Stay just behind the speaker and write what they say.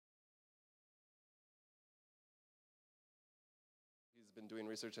has been doing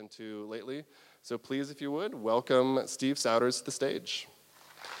research into lately. So please, if you would, welcome Steve Souders to the stage.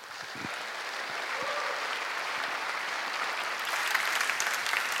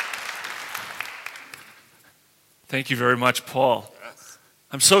 Thank you very much, Paul. Yes.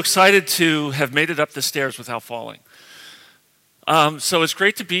 I'm so excited to have made it up the stairs without falling. So it's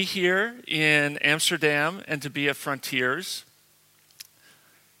great to be here in Amsterdam and to be at Frontiers.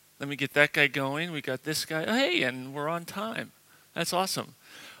 Let me get that guy going. We got this guy. Hey, and we're on time. That's awesome.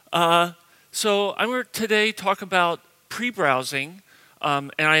 So I'm going to today talk about pre-browsing,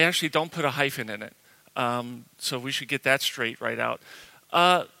 and I actually don't put a hyphen in it. So we should get that straight right out.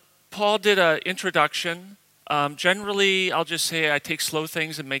 Paul did an introduction. Generally, I'll just say I take slow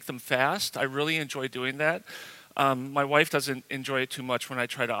things and make them fast. I really enjoy doing that. My wife doesn't enjoy it too much when I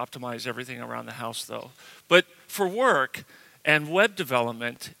try to optimize everything around the house, though. But for work and web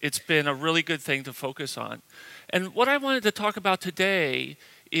development, it's been a really good thing to focus on. And what I wanted to talk about today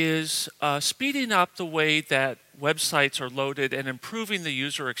is speeding up the way that websites are loaded and improving the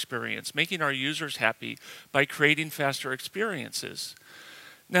user experience, making our users happy by creating faster experiences.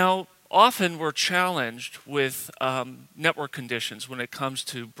 Now, often we're challenged with network conditions when it comes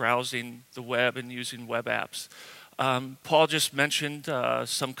to browsing the web and using web apps. Paul just mentioned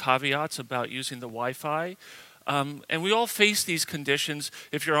some caveats about using the Wi-Fi. And we all face these conditions.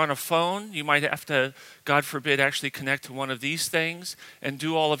 If you're on a phone, you might have to, God forbid, actually connect to one of these things and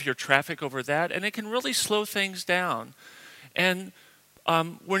do all of your traffic over that. And it can really slow things down. And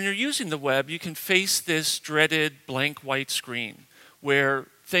when you're using the web, you can face this dreaded blank white screen where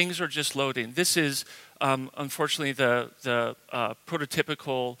things are just loading. This is, unfortunately, the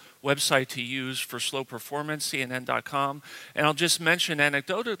prototypical website to use for slow performance, CNN.com. And I'll just mention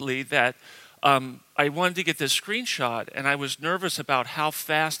anecdotally that I wanted to get this screenshot, and I was nervous about how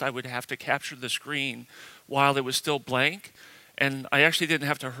fast I would have to capture the screen while it was still blank. And I actually didn't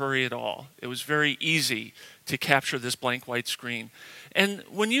have to hurry at all. It was very easy to capture this blank white screen. And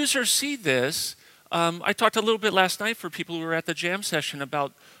when users see this, I talked a little bit last night for people who were at the jam session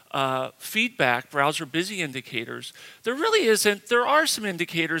about feedback, browser busy indicators. There really isn't. There are some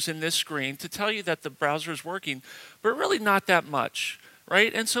indicators in this screen to tell you that the browser is working, but really not that much,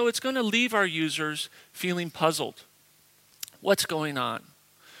 right? And so it's going to leave our users feeling puzzled. What's going on?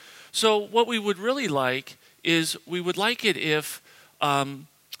 So what we would really like is we would like it if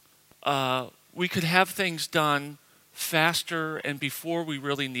we could have things done faster and before we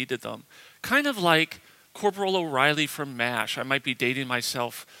really needed them. Kind of like Corporal O'Reilly from MASH. I might be dating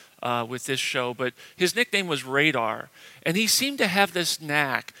myself with this show, but his nickname was Radar. And he seemed to have this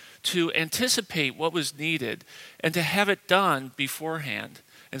knack to anticipate what was needed and to have it done beforehand.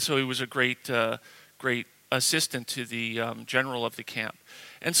 And so he was a great assistant to the general of the camp.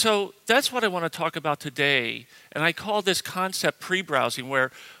 And so that's what I want to talk about today. And I call this concept pre-browsing,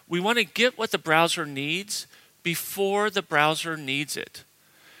 where we want to get what the browser needs before the browser needs it.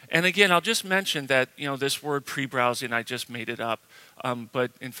 And again, I'll just mention that this word pre-browsing, I just made it up,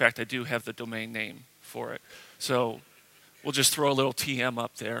 but in fact, I do have the domain name for it. So we'll just throw a little TM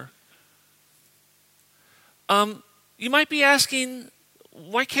up there. You might be asking,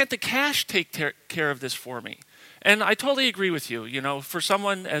 why can't the cache take care of this for me? And I totally agree with you. For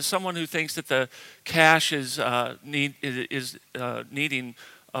someone who thinks that the cache is needing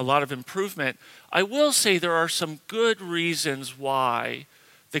a lot of improvement, I will say there are some good reasons why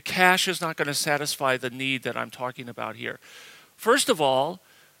the cache is not going to satisfy the need that I'm talking about here. First of all,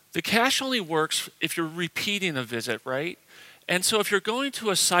 the cache only works if you're repeating a visit, right? And so if you're going to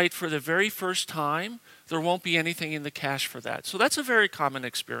a site for the very first time, there won't be anything in the cache for that. So that's a very common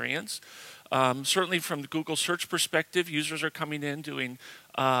experience. Certainly from the Google search perspective, users are coming in doing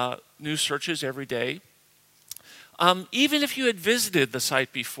new searches every day. Even if you had visited the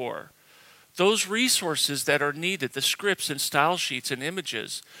site before, those resources that are needed, the scripts and style sheets and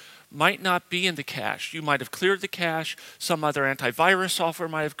images, might not be in the cache. You might have cleared the cache. Some other antivirus software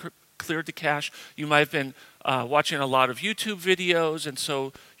might have cleared the cache. You might have been watching a lot of YouTube videos, and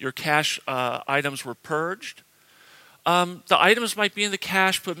so your cache items were purged. The items might be in the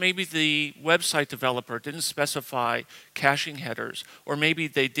cache, but maybe the website developer didn't specify caching headers, or maybe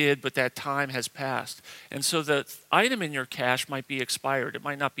they did, but that time has passed. And so the item in your cache might be expired. It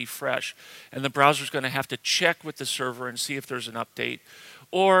might not be fresh. And the browser's going to have to check with the server and see if there's an update.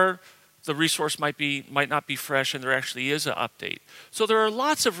 Or the resource might not be fresh and there actually is an update. So there are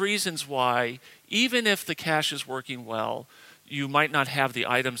lots of reasons why, even if the cache is working well, you might not have the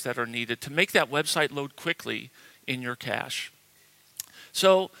items that are needed to make that website load quickly in your cache.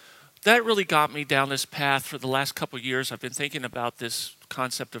 So that really got me down this path for the last couple of years. I've been thinking about this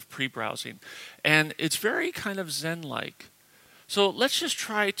concept of pre-browsing. And it's very kind of Zen-like. So let's just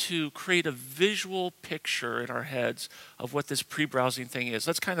try to create a visual picture in our heads of what this pre-browsing thing is.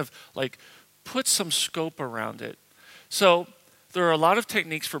 Let's kind of like put some scope around it. So there are a lot of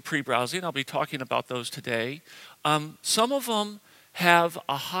techniques for pre-browsing. I'll be talking about those today. Some of them have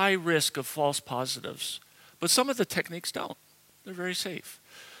a high risk of false positives, but some of the techniques don't. They're very safe.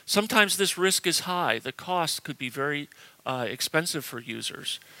 Sometimes this risk is high. The cost could be very expensive for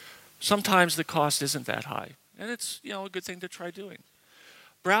users. Sometimes the cost isn't that high, and it's a good thing to try doing.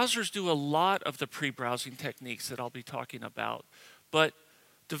 Browsers do a lot of the pre-browsing techniques that I'll be talking about, but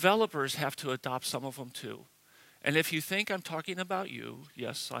developers have to adopt some of them too. And if you think I'm talking about you,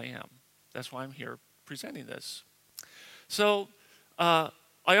 yes, I am. That's why I'm here presenting this. So I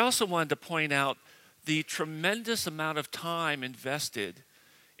also wanted to point out the tremendous amount of time invested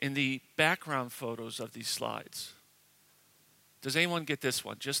in the background photos of these slides. Does anyone get this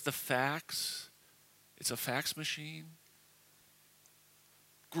one? Just the fax? It's a fax machine?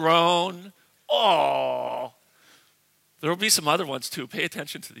 Groan. Oh. There will be some other ones too. Pay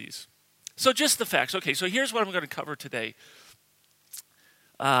attention to these. So just the facts. Okay, so here's what I'm going to cover today.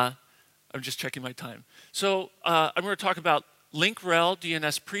 I'm just checking my time. So I'm going to talk about link-rel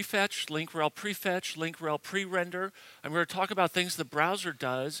DNS prefetch, link-rel prefetch, link-rel pre-render. I'm going to talk about things the browser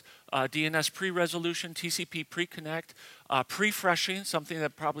does, DNS pre-resolution, TCP pre-connect, pre-freshing, something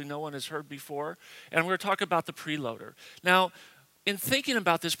that probably no one has heard before. And I'm going to talk about the preloader. Now, in thinking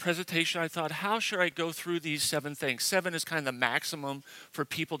about this presentation, I thought, how should I go through these 7 things? 7 is kind of the maximum for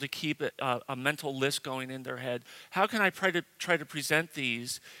people to keep a mental list going in their head. How can I try to present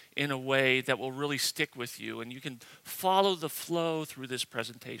these in a way that will really stick with you and you can follow the flow through this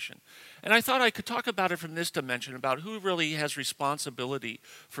presentation? And I thought I could talk about it from this dimension, about who really has responsibility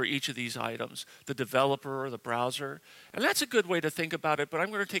for each of these items, the developer or the browser. And that's a good way to think about it, but I'm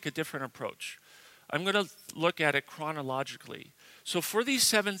going to take a different approach. I'm going to look at it chronologically. So for these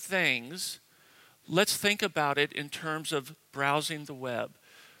 7 things, let's think about it in terms of browsing the web.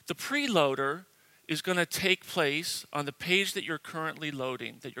 The preloader is going to take place on the page that you're currently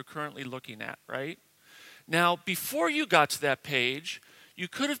loading, that you're currently looking at, right? Now, before you got to that page, you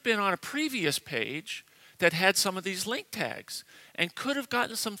could have been on a previous page that had some of these link tags and could have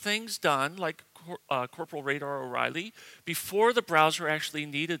gotten some things done, like Corporal Radar O'Reilly, before the browser actually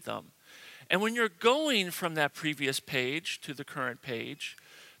needed them. And when you're going from that previous page to the current page,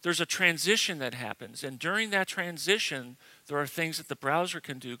 there's a transition that happens. And during that transition, there are things that the browser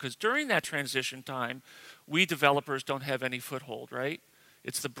can do, because during that transition time, we developers don't have any foothold, right?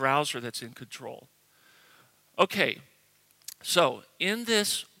 It's the browser that's in control. Okay, so in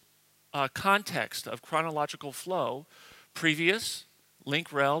this context of chronological flow, previous,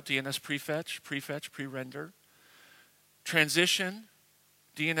 link-rel, DNS prefetch, pre-render, transition,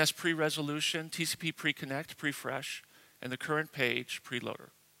 DNS pre-resolution, TCP pre-connect, pre-fresh, and the current page,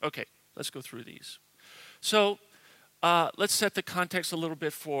 preloader. Okay, let's go through these. So let's set the context a little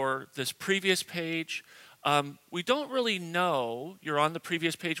bit for this previous page. We don't really know, you're on the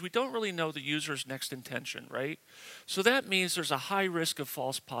previous page, we don't really know the user's next intention, right? So that means there's a high risk of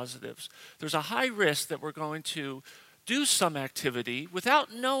false positives. There's a high risk that we're going to do some activity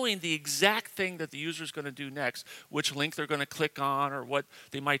without knowing the exact thing that the user is going to do next, which link they're going to click on or what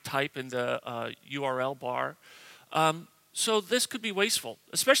they might type in the URL bar. So this could be wasteful,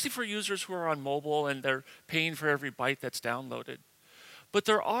 especially for users who are on mobile and they're paying for every byte that's downloaded. But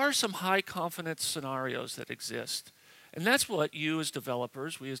there are some high confidence scenarios that exist. And that's what you as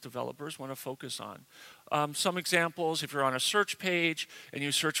developers, we as developers, want to focus on. Some examples, if you're on a search page and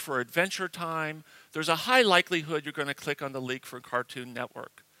you search for Adventure Time, there's a high likelihood you're going to click on the link for Cartoon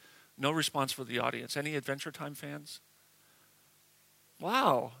Network. No response for the audience. Any Adventure Time fans?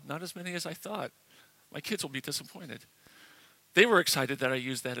 Wow, not as many as I thought. My kids will be disappointed. They were excited that I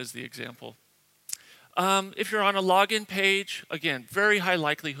used that as the example. If you're on a login page, again, very high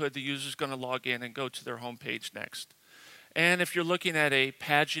likelihood the user's going to log in and go to their home page next. And if you're looking at a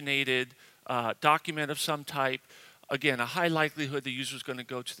paginated document of some type, again, a high likelihood the user is going to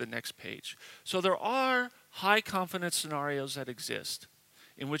go to the next page. So there are high confidence scenarios that exist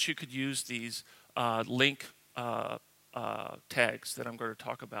in which you could use these link tags that I'm going to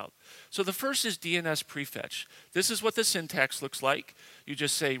talk about. So the first is DNS prefetch. This is what the syntax looks like. You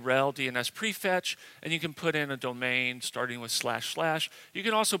just say rel DNS prefetch, and you can put in a domain starting with //. You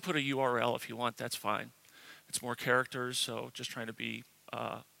can also put a URL if you want, that's fine. It's more characters, so just trying to be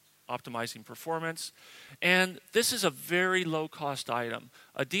optimizing performance. And this is a very low-cost item.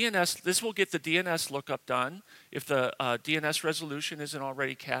 A DNS, this will get the DNS lookup done. If the DNS resolution isn't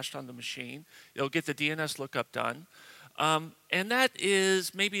already cached on the machine, it'll get the DNS lookup done. And that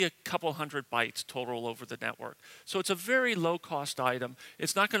is maybe a couple hundred bytes total over the network. So it's a very low cost item.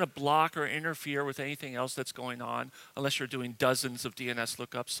 It's not going to block or interfere with anything else that's going on unless you're doing dozens of DNS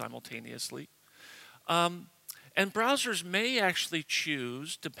lookups simultaneously. And browsers may actually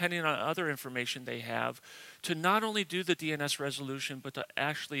choose, depending on other information they have, to not only do the DNS resolution, but to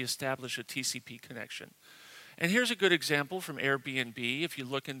actually establish a TCP connection. And here's a good example from Airbnb. If you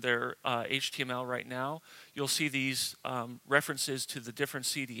look in their HTML right now, you'll see these references to the different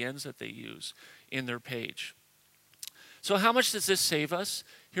CDNs that they use in their page. So how much does this save us?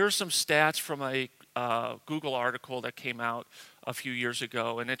 Here are some stats from a Google article that came out a few years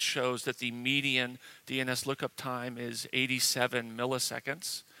ago, and it shows that the median DNS lookup time is 87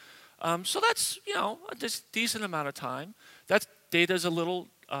 milliseconds. So that's, a decent amount of time. That data is a little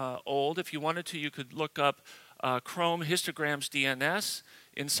old. If you wanted to, you could look up Chrome histograms DNS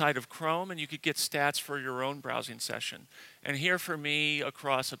inside of Chrome, and you could get stats for your own browsing session. And here for me,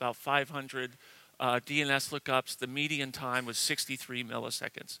 across about 500 DNS lookups, the median time was 63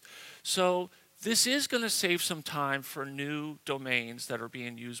 milliseconds. So this is going to save some time for new domains that are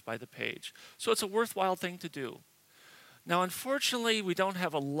being used by the page. So it's a worthwhile thing to do. Now, unfortunately, we don't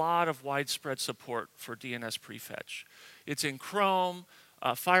have a lot of widespread support for DNS prefetch. It's in Chrome,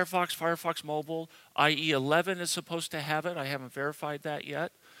 Firefox, Firefox Mobile, IE 11 is supposed to have it. I haven't verified that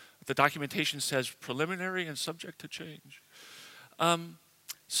yet. The documentation says preliminary and subject to change.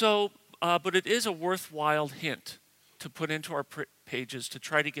 But it is a worthwhile hint to put into our pages to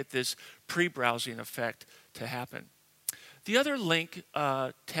try to get this pre-browsing effect to happen. The other link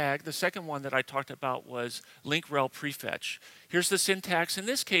tag, the second one that I talked about, was link rel prefetch. Here's the syntax. In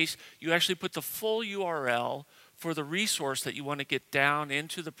this case, you actually put the full URL for the resource that you want to get down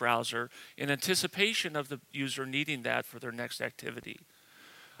into the browser in anticipation of the user needing that for their next activity.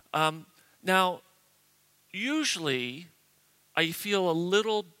 Now, usually, I feel a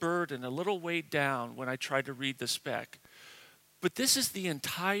little burden, a little weighed down when I try to read the spec. But this is the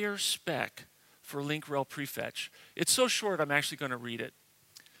entire spec for link rel prefetch. It's so short, I'm actually going to read it.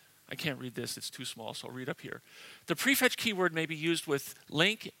 I can't read this, it's too small, so I'll read up here. The prefetch keyword may be used with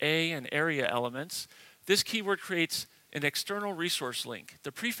link, A, and area elements. This keyword creates an external resource link.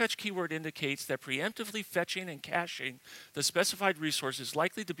 The prefetch keyword indicates that preemptively fetching and caching the specified resource is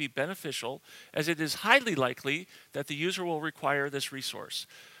likely to be beneficial, as it is highly likely that the user will require this resource.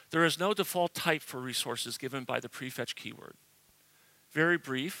 There is no default type for resources given by the prefetch keyword. Very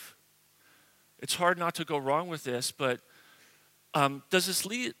brief. It's hard not to go wrong with this, but does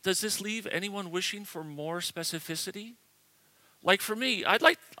this leave anyone wishing for more specificity? Like for me, I'd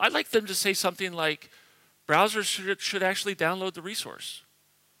like them to say something like, browsers should actually download the resource.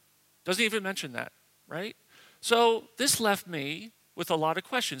 Doesn't even mention that, right? So this left me with a lot of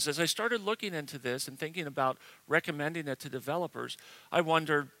questions. As I started looking into this and thinking about recommending it to developers, I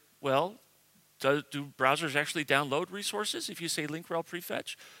wondered, well, do browsers actually download resources if you say link rel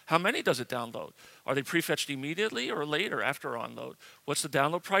prefetch? How many does it download? Are they prefetched immediately or later after onload? What's the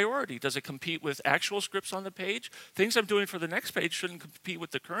download priority? Does it compete with actual scripts on the page? Things I'm doing for the next page shouldn't compete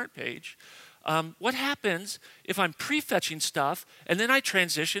with the current page. What happens if I'm prefetching stuff and then I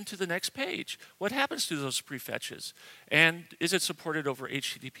transition to the next page? What happens to those prefetches? And is it supported over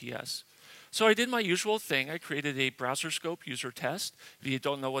HTTPS? So I did my usual thing. I created a browser scope user test. If you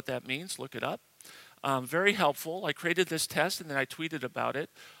don't know what that means, look it up. Very helpful. I created this test and then I tweeted about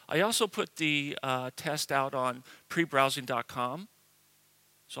it. I also put the test out on prebrowsing.com.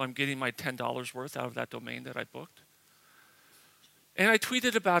 So I'm getting my $10 worth out of that domain that I booked. And I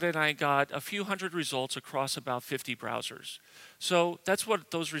tweeted about it and I got a few hundred results across about 50 browsers. So that's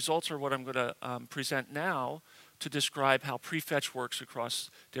what those results are, what I'm going to present now to describe how prefetch works across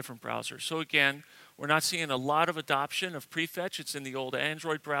different browsers. So again, we're not seeing a lot of adoption of prefetch. It's in the old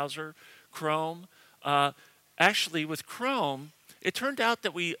Android browser, Chrome. Actually, with Chrome, it turned out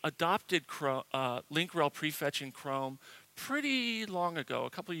that we adopted link rel prefetch in Chrome pretty long ago, a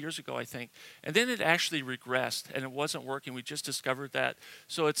couple of years ago, I think. And then it actually regressed, and it wasn't working. We just discovered that.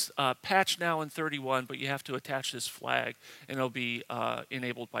 So it's patched now in 31, but you have to attach this flag, and it'll be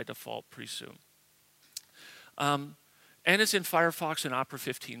enabled by default pretty soon. And it's in Firefox and Opera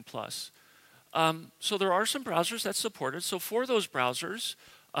 15 Plus. So there are some browsers that support it. So for those browsers,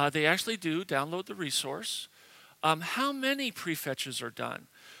 they actually do download the resource. How many prefetches are done?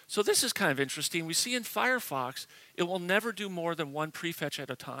 So this is kind of interesting. We see in Firefox, it will never do more than one prefetch at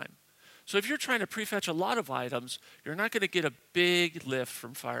a time. So if you're trying to prefetch a lot of items, you're not going to get a big lift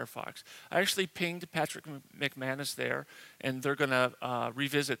from Firefox. I actually pinged Patrick McManus there, and they're going to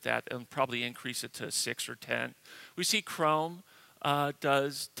revisit that and probably increase it to 6 or 10. We see Chrome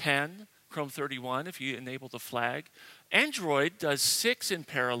does 10, Chrome 31 if you enable the flag. Android does 6 in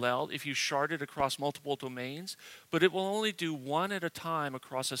parallel if you shard it across multiple domains, but it will only do 1 at a time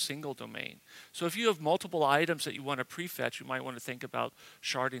across a single domain. So if you have multiple items that you want to prefetch, you might want to think about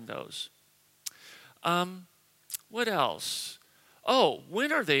sharding those. What else? Oh,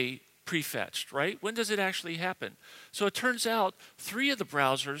 when are they prefetched, right? When does it actually happen? So it turns out 3 of the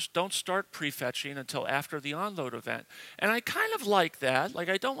browsers don't start prefetching until after the onload event. And I kind of like that. Like,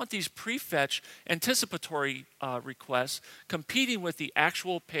 I don't want these prefetch anticipatory requests competing with the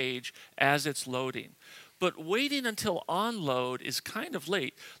actual page as it's loading. But waiting until onload is kind of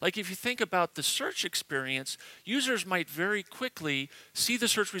late. Like, if you think about the search experience, users might very quickly see the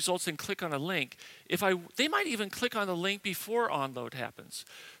search results and click on a link. They might even click on the link before onload happens.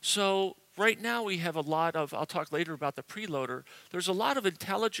 So right now we have a lot of, I'll talk later about the preloader, there's a lot of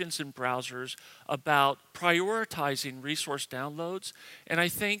intelligence in browsers about prioritizing resource downloads. And I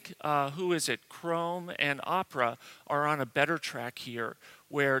think, Chrome and Opera are on a better track here,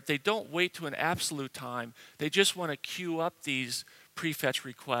 where they don't wait to an absolute time. They just want to queue up these prefetch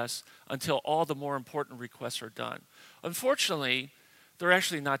requests until all the more important requests are done. Unfortunately, they're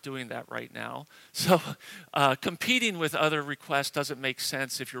actually not doing that right now. So competing with other requests doesn't make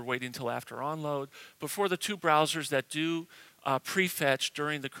sense if you're waiting until after onload. But for the 2 browsers that do prefetch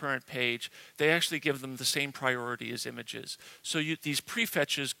during the current page, they actually give them the same priority as images. So these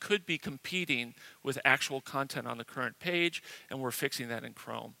prefetches could be competing with actual content on the current page, and we're fixing that in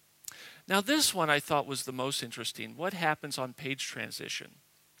Chrome. Now this one I thought was the most interesting. What happens on page transition?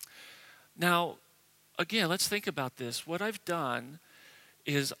 Now, again, let's think about this. What I've done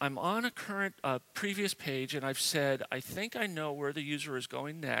is I'm on a current previous page, and I've said, I think I know where the user is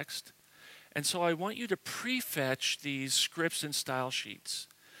going next. And so I want you to prefetch these scripts and style sheets,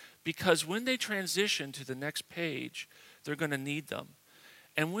 because when they transition to the next page, they're going to need them.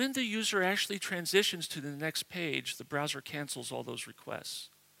 And when the user actually transitions to the next page, the browser cancels all those requests.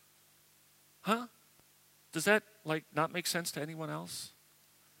 Huh? Does that not make sense to anyone else?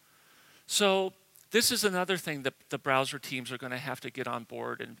 So this is another thing that the browser teams are going to have to get on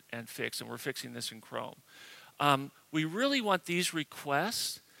board and fix, and we're fixing this in Chrome. We really want these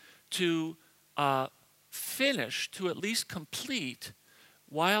requests to finish, to at least complete,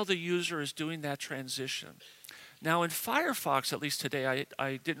 while the user is doing that transition. Now in Firefox, at least today,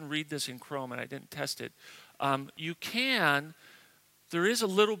 I didn't read this in Chrome and I didn't test it, there is a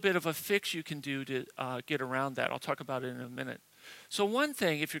little bit of a fix you can do to get around that. I'll talk about it in a minute. So one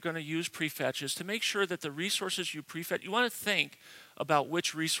thing, if you're going to use prefetch, is to make sure that the resources you prefetch, you want to think about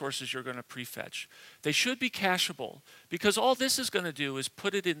which resources you're going to prefetch. They should be cacheable, because all this is going to do is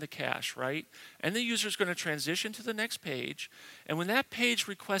put it in the cache, right? And the user is going to transition to the next page. And when that page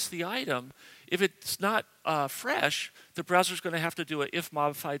requests the item, if it's not fresh, the browser is going to have to do a if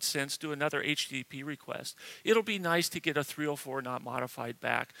modified since, do another HTTP request. It'll be nice to get a 304 not modified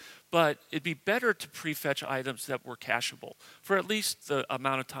back, but it'd be better to prefetch items that were cacheable for at least the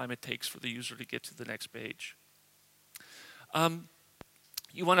amount of time it takes for the user to get to the next page.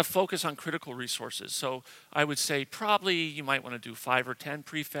 You want to focus on critical resources. So I would say probably you might want to do 5 or 10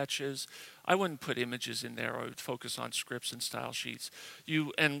 prefetches. I wouldn't put images in there. I would focus on scripts and style sheets.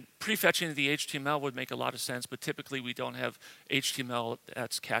 And prefetching the HTML would make a lot of sense, but typically we don't have HTML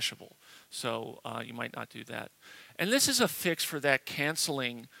that's cacheable. So you might not do that. And this is a fix for that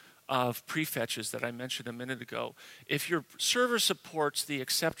canceling of prefetches that I mentioned a minute ago. If your server supports the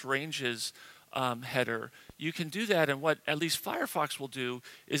accept ranges header, you can do that, and what at least Firefox will do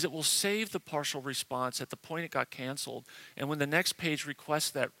is it will save the partial response at the point it got canceled, and when the next page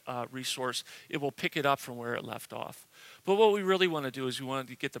requests that resource, it will pick it up from where it left off. But what we really want to do is we want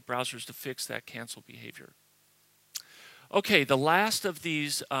to get the browsers to fix that cancel behavior. Okay, the last of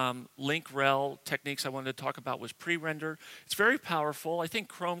these link rel techniques I wanted to talk about was pre-render. It's very powerful. I think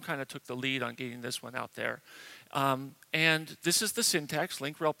Chrome kind of took the lead on getting this one out there. And this is the syntax,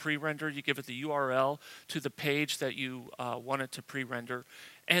 link rel pre-render. You give it the URL to the page that you want it to pre-render.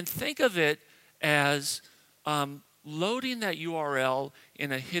 And think of it as loading that URL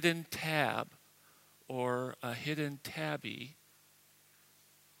in a hidden tab or a hidden tabby.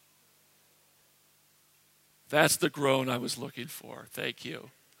 That's the groan I was looking for. Thank you.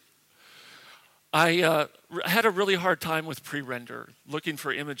 I had a really hard time with pre-render, looking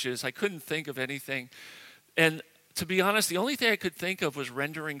for images. I couldn't think of anything. And to be honest, the only thing I could think of was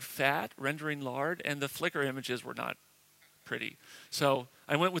rendering fat, rendering lard, and the Flickr images were not pretty. So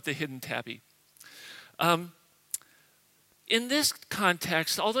I went with the hidden tabby. in this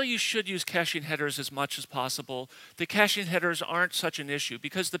context, although you should use caching headers as much as possible, the caching headers aren't such an issue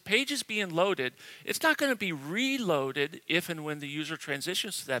because the page is being loaded. It's not going to be reloaded if and when the user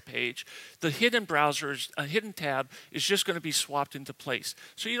transitions to that page. The hidden hidden tab is just going to be swapped into place.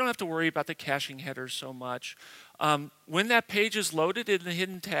 So you don't have to worry about the caching headers so much. When that page is loaded in the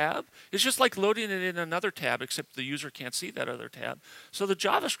hidden tab, it's just like loading it in another tab, except the user can't see that other tab. So the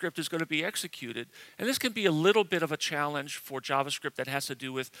JavaScript is going to be executed. And this can be a little bit of a challenge for JavaScript that has to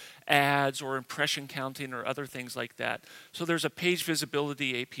do with ads or impression counting or other things like that. So there's a page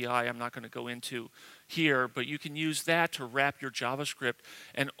visibility API I'm not going to go into here, but you can use that to wrap your JavaScript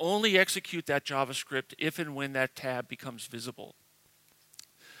and only execute that JavaScript if and when that tab becomes visible.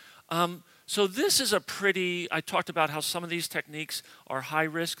 So this is I talked about how some of these techniques are high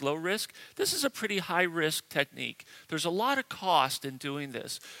risk, low risk. This is a pretty high risk technique. There's a lot of cost in doing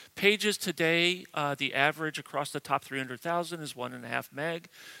this. Pages today, the average across the top 300,000 is 1.5 meg.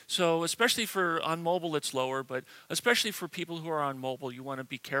 So especially on mobile, it's lower, but especially for people who are on mobile, you want to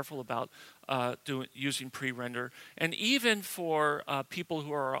be careful about using pre-render. And even for people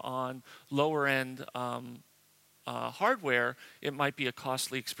who are on lower end hardware, it might be a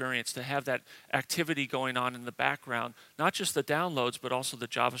costly experience to have that activity going on in the background, not just the downloads, but also the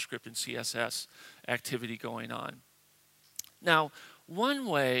JavaScript and CSS activity going on. Now, one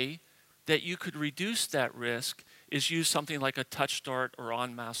way that you could reduce that risk is use something like a touch start or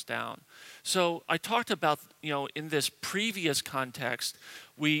on mouse down. So I talked about, in this previous context,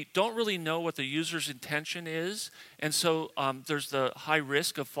 we don't really know what the user's intention is, and so there's the high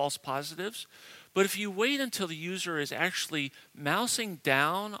risk of false positives. But if you wait until the user is actually mousing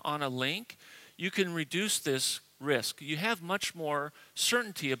down on a link, you can reduce this risk. You have much more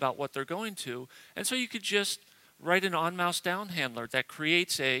certainty about what they're going to, and so you could just write an on-mouse down handler that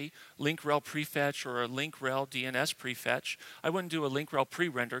creates a link-rel prefetch or a link-rel DNS prefetch. I wouldn't do a link-rel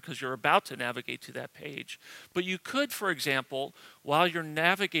pre-render because you're about to navigate to that page. But you could, for example, while you're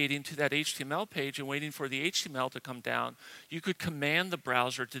navigating to that HTML page and waiting for the HTML to come down, you could command the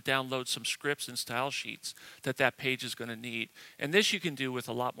browser to download some scripts and style sheets that page is going to need. And this you can do with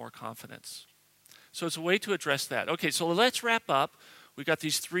a lot more confidence. So it's a way to address that. Okay, so let's wrap up. We've got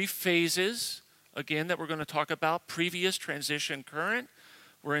these 3 phases again that we're going to talk about: previous, transition, current.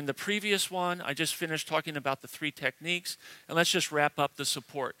 We're in the previous one. I just finished talking about the 3 techniques, and let's just wrap up the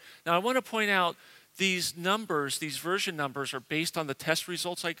support. Now I want to point out these numbers, these version numbers, are based on the test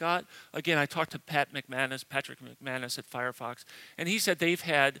results I got. Again, I talked to Patrick McManus at Firefox, and he said they've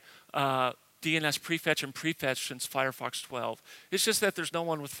had DNS prefetch and prefetch since Firefox 12. It's just that there's no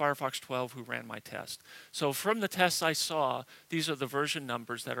one with Firefox 12 who ran my test. So from the tests I saw, these are the version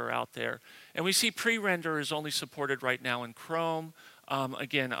numbers that are out there. And we see pre-render is only supported right now in Chrome.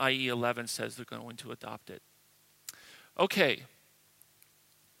 Again, IE 11 says they're going to adopt it. Okay,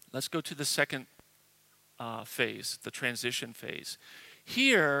 let's go to the second phase, the transition phase.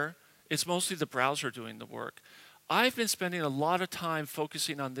 Here, it's mostly the browser doing the work. I've been spending a lot of time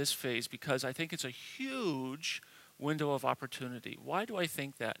focusing on this phase because I think it's a huge window of opportunity. Why do I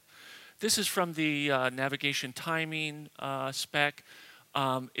think that? This is from the navigation timing spec.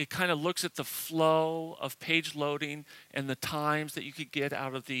 It kind of looks at the flow of page loading and the times that you could get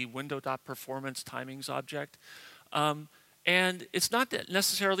out of the window.performance timings object. And it's not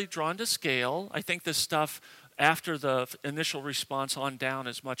necessarily drawn to scale. I think this stuff after the initial response on down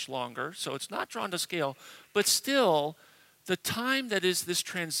is much longer, so it's not drawn to scale. But still, the time that is this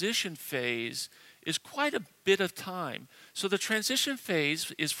transition phase is quite a bit of time. So the transition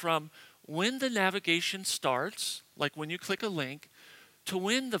phase is from when the navigation starts, like when you click a link, to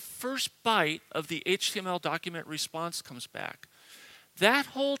when the first byte of the HTML document response comes back. That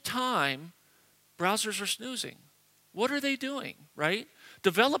whole time, browsers are snoozing. What are they doing, right?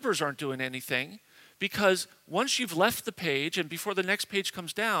 Developers aren't doing anything because once you've left the page and before the next page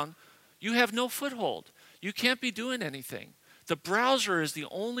comes down, you have no foothold. You can't be doing anything. The browser is the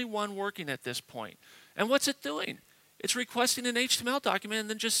only one working at this point. And what's it doing? It's requesting an HTML document and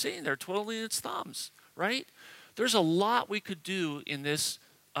then just sitting there twiddling its thumbs, right? There's a lot we could do in this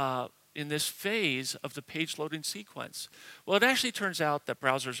phase of the page loading sequence. Well, it actually turns out that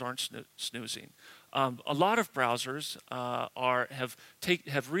browsers aren't snoozing. A lot of browsers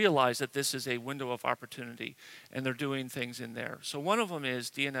have realized that this is a window of opportunity, and they're doing things in there. So one of them is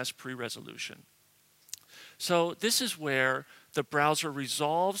DNS pre-resolution. So this is where the browser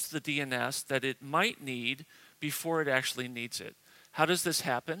resolves the DNS that it might need before it actually needs it. How does this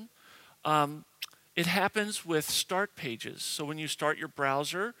happen? It happens with start pages. So when you start your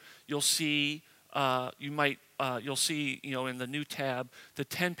browser, you'll see you'll see in the new tab the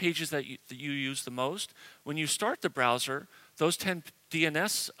 10 pages that you use the most. When you start the browser, those 10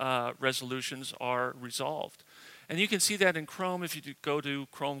 DNS resolutions are resolved. And you can see that in Chrome. If you go to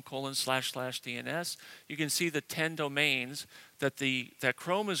chrome://DNS, you can see the 10 domains that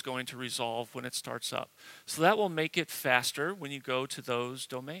Chrome is going to resolve when it starts up. So that will make it faster when you go to those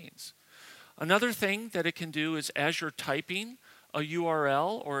domains. Another thing that it can do is as you're typing a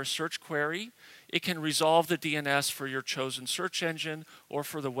URL or a search query, it can resolve the DNS for your chosen search engine or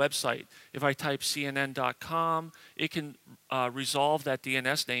for the website. If I type cnn.com, it can resolve that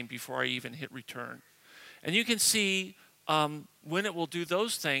DNS name before I even hit return. And you can see when it will do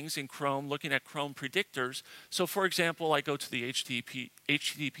those things in Chrome, looking at Chrome predictors. So for example, I go to the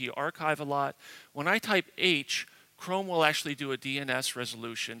HTTP archive a lot. When I type H, Chrome will actually do a DNS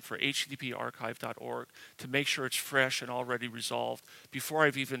resolution for httparchive.org to make sure it's fresh and already resolved before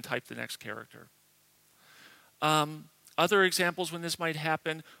I've even typed the next character. Other examples when this might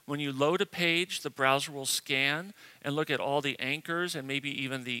happen, when you load a page, the browser will scan and look at all the anchors and maybe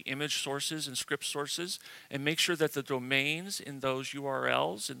even the image sources and script sources and make sure that the domains in those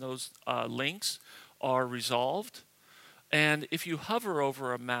URLs, in those links, are resolved. And if you hover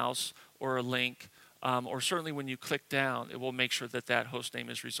over a mouse or a link, or certainly when you click down, it will make sure that that host name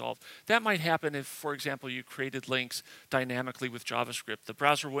is resolved. That might happen if, for example, you created links dynamically with JavaScript. The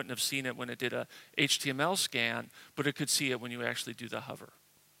browser wouldn't have seen it when it did a HTML scan, but it could see it when you actually do the hover.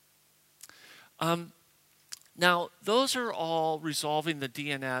 Now, those are all resolving the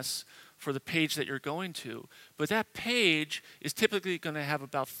DNS for the page that you're going to, but that page is typically going to have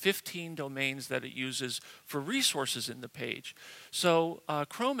about 15 domains that it uses for resources in the page. So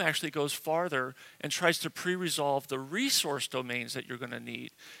Chrome actually goes farther and tries to pre-resolve the resource domains that you're going to need.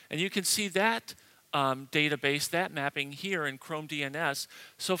 And you can see that database, that mapping here in Chrome DNS.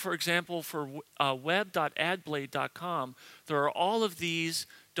 So for example, for web.adblade.com, there are all of these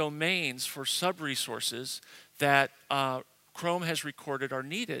domains for sub-resources that Chrome has recorded are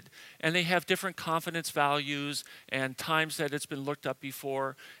needed. And they have different confidence values and times that it's been looked up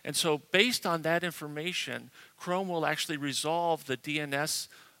before. And so based on that information, Chrome will actually resolve the DNS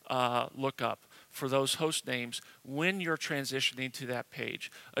lookup for those host names when you're transitioning to that page.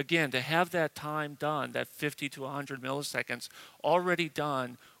 Again, to have that time done, that 50 to 100 milliseconds already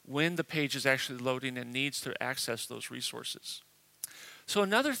done when the page is actually loading and needs to access those resources. So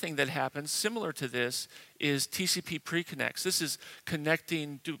another thing that happens similar to this is TCP preconnects. This is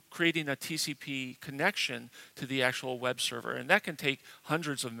creating a TCP connection to the actual web server, and that can take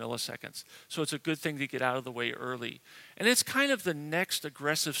hundreds of milliseconds. So it's a good thing to get out of the way early. And it's kind of the next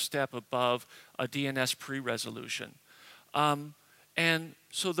aggressive step above a DNS pre-resolution. And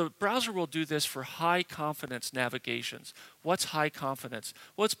so the browser will do this for high confidence navigations. What's high confidence?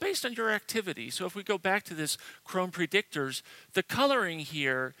 Well, it's based on your activity. So if we go back to this Chrome predictors, the coloring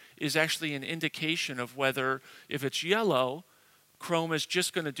here is actually an indication of whether, if it's yellow, Chrome is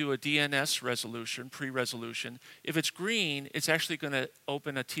just going to do a DNS resolution, pre-resolution. If it's green, it's actually going to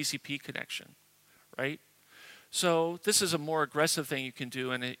open a TCP connection, right? So this is a more aggressive thing you can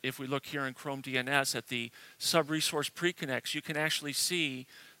do, and if we look here in Chrome DNS at the sub-resource preconnects, you can actually see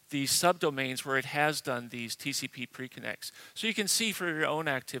the subdomains where it has done these TCP preconnects. So you can see for your own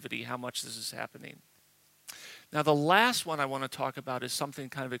activity how much this is happening. Now the last one I want to talk about is something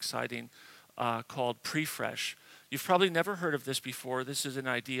kind of exciting called Prefresh. You've probably never heard of this before. This is an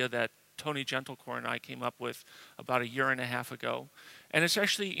idea that Tony Gentlecore and I came up with about 1.5 years ago. And it's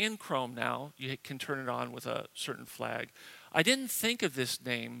actually in Chrome now. You can turn it on with a certain flag. I didn't think of this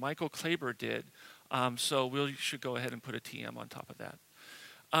name. Michael Klaber did. So we should go ahead and put a TM on top of that.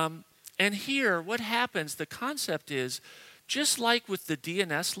 And here, what happens, the concept is, just like with the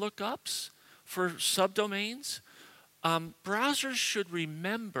DNS lookups for subdomains, browsers should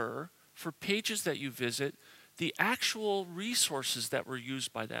remember, for pages that you visit, the actual resources that were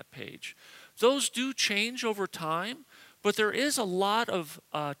used by that page. Those do change over time, but there is a lot of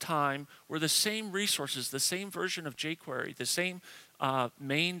time where the same resources, the same version of jQuery, the same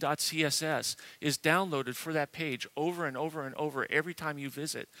main.css is downloaded for that page over and over and over every time you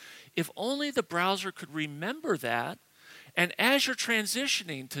visit. If only the browser could remember that, and as you're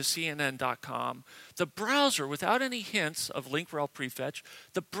transitioning to cnn.com, the browser, without any hints of link rel prefetch,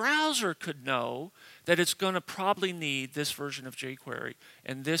 the browser could know that it's going to probably need this version of jQuery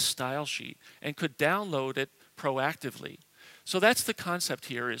and this style sheet and could download it proactively. So that's the concept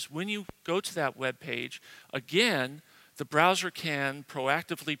here, is when you go to that web page, again, the browser can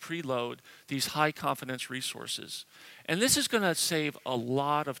proactively preload these high confidence resources. And this is going to save a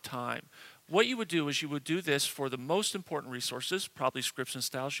lot of time. What you would do is you would do this for the most important resources, probably scripts and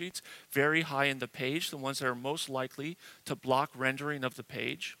style sheets, very high in the page, the ones that are most likely to block rendering of the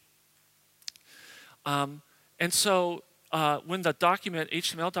page. And so when the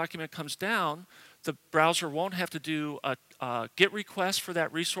HTML document comes down, the browser won't have to do a GET request for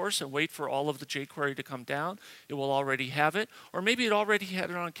that resource and wait for all of the jQuery to come down. It will already have it. Or maybe it already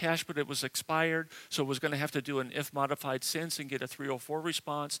had it on cache, but it was expired, so it was going to have to do an if modified since and get a 304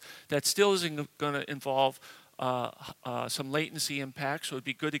 response. That still isn't going to involve some latency impact, so it'd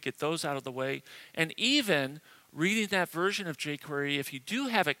be good to get those out of the way. And even reading that version of jQuery, if you do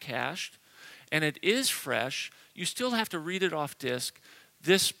have it cached and it is fresh, you still have to read it off disk.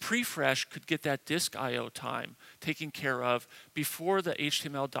 This pre-fresh could get that disk I/O time taken care of before the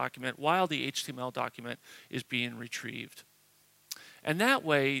HTML document, while the HTML document is being retrieved. And that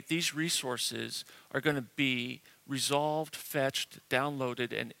way, these resources are going to be resolved, fetched,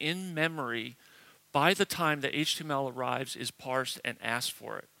 downloaded, and in memory by the time the HTML arrives, is parsed, and asked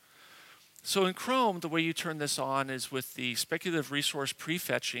for it. So in Chrome, the way you turn this on is with the speculative resource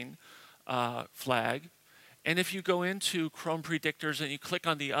prefetching flag. And if you go into Chrome Predictors and you click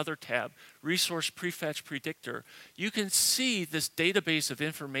on the other tab, Resource Prefetch Predictor, you can see this database of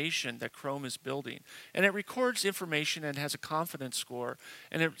information that Chrome is building. And it records information and has a confidence score.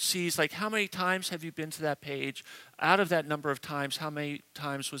 And it sees, like, how many times have you been to that page? Out of that number of times, how many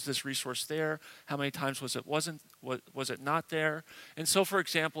times was this resource there? How many times was it not there? And so, for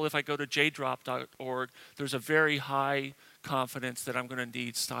example, if I go to jdrop.org, there's a very high confidence that I'm going to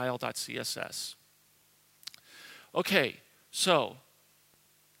need style.css. Okay, so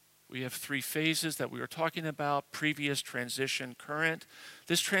we have three phases that we were talking about: previous, transition, current.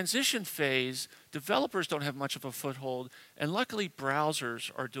 This transition phase, developers don't have much of a foothold, and luckily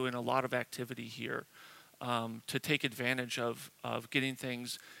browsers are doing a lot of activity here to take advantage of getting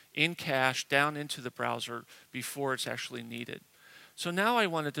things in cache down into the browser before it's actually needed. So now I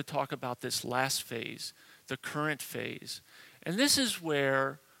wanted to talk about this last phase, the current phase. And this is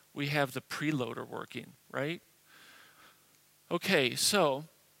where we have the preloader working, right? Okay, so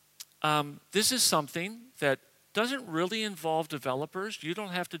this is something that doesn't really involve developers. You don't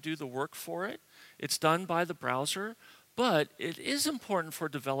have to do the work for it. It's done by the browser, but it is important for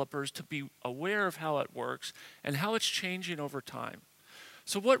developers to be aware of how it works and how it's changing over time.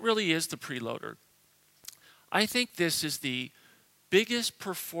 So what really is the preloader? I think this is the biggest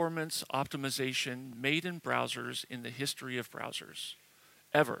performance optimization made in browsers in the history of browsers,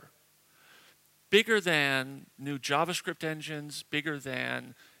 ever. Bigger than new JavaScript engines, bigger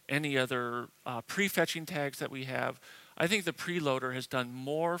than any other prefetching tags that we have. I think the preloader has done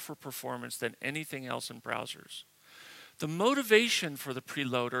more for performance than anything else in browsers. The motivation for the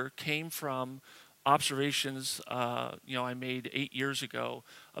preloader came from observations I made 8 years ago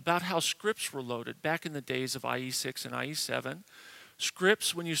about how scripts were loaded back in the days of IE6 and IE7.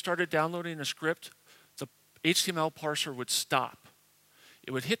 Scripts, when you started downloading a script, the HTML parser would stop. It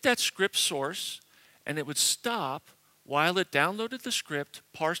would hit that script source, and it would stop while it downloaded the script,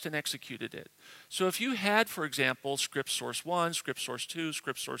 parsed, and executed it. So if you had, for example, script source 1, script source 2,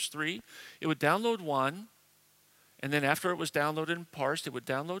 script source 3, it would download 1, and then after it was downloaded and parsed, it would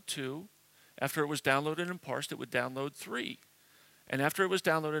download 2. After it was downloaded and parsed, it would download 3. And after it was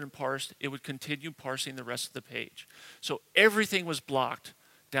downloaded and parsed, it would continue parsing the rest of the page. So everything was blocked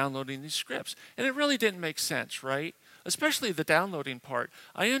downloading these scripts. And it really didn't make sense, right? Especially the downloading part.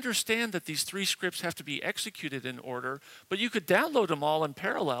 I understand that these 3 scripts have to be executed in order, but you could download them all in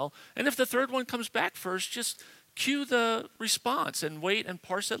parallel, and if the third one comes back first, just queue the response and wait and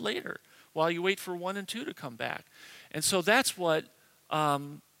parse it later while you wait for 1 and 2 to come back. And so that's what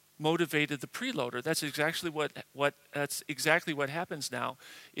motivated the preloader. That's exactly what happens now,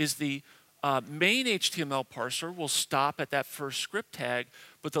 is the main HTML parser will stop at that first script tag,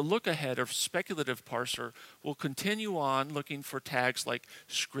 but the look-ahead or speculative parser will continue on looking for tags like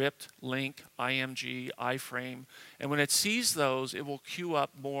script, link, IMG, iframe, and when it sees those, it will queue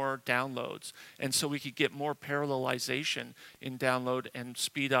up more downloads, and so we could get more parallelization in download and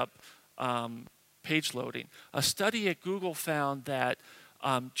speed up page loading. A study at Google found that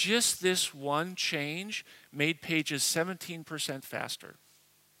just this one change made pages 17% faster.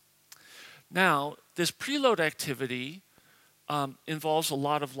 Now, this preload activity involves a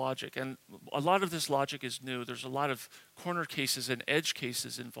lot of logic, and a lot of this logic is new. There's a lot of corner cases and edge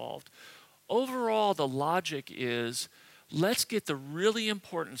cases involved. Overall, the logic is, let's get the really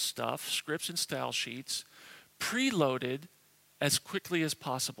important stuff, scripts and style sheets, preloaded as quickly as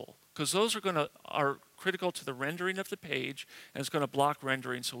possible, because those are critical to the rendering of the page, and it's going to block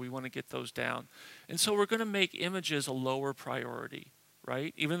rendering, so we want to get those down. And so we're going to make images a lower priority.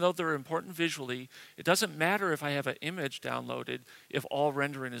 Right? Even though they're important visually, it doesn't matter if I have an image downloaded if all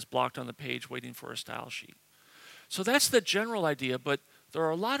rendering is blocked on the page waiting for a style sheet. So that's the general idea, but there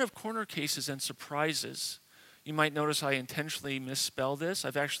are a lot of corner cases and surprises You might notice I intentionally misspell this.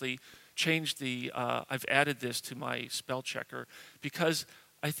 I've actually changed I've added this to my spell checker because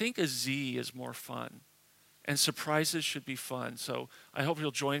I think a Z is more fun. And surprises should be fun. So I hope you'll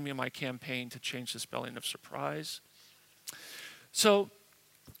join me in my campaign to change the spelling of surprise. So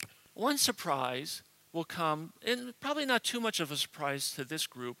one surprise will come, and probably not too much of a surprise to this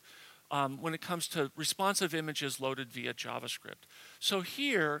group, when it comes to responsive images loaded via JavaScript. So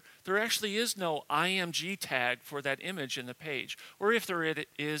here, there actually is no IMG tag for that image in the page. Or if there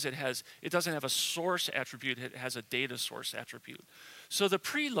is, it doesn't have a source attribute, it has a data source attribute. So the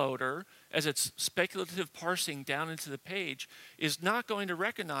preloader, as it's speculative parsing down into the page, is not going to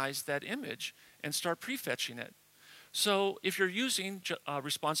recognize that image and start prefetching it. So if you're using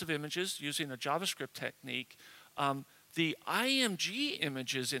responsive images using a JavaScript technique, the IMG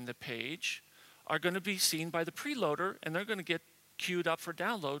images in the page are going to be seen by the preloader, and they're going to get queued up for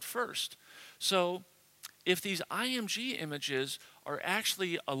download first. So if these IMG images are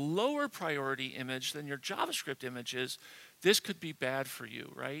actually a lower priority image than your JavaScript images, this could be bad for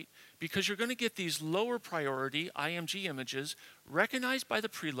you, right? Because you're going to get these lower priority IMG images recognized by the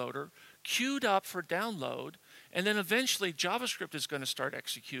preloader, queued up for download, and then eventually JavaScript is going to start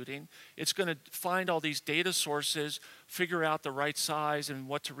executing. It's going to find all these data sources, figure out the right size and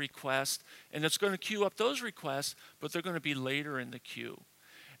what to request, and it's going to queue up those requests, but they're going to be later in the queue.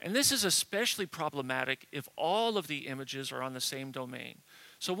 And this is especially problematic if all of the images are on the same domain.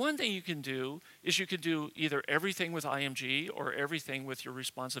 So one thing you can do is you can do either everything with IMG or everything with your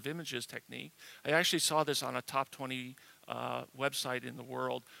responsive images technique. I actually saw this on a top 20 website in the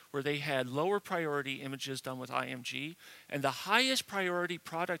world where they had lower priority images done with IMG, and the highest priority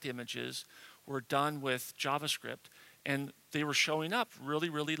product images were done with JavaScript, and they were showing up really,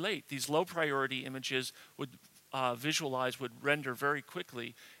 really late. These low priority images would would render very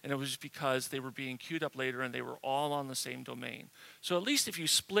quickly, and it was because they were being queued up later and they were all on the same domain. So at least if you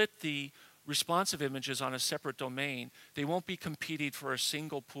split the responsive images on a separate domain, they won't be competing for a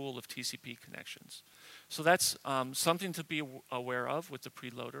single pool of TCP connections. So that's something to be aware of with the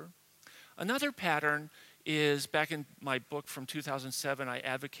preloader. Another pattern is, back in my book from 2007, I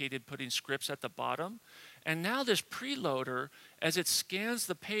advocated putting scripts at the bottom. And now this preloader, as it scans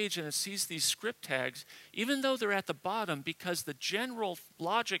the page and it sees these script tags, even though they're at the bottom, because the general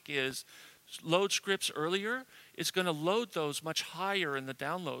logic is load scripts earlier, it's going to load those much higher in the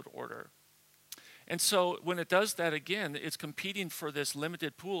download order. And so when it does that again, it's competing for this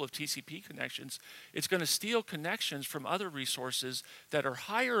limited pool of TCP connections. It's going to steal connections from other resources that are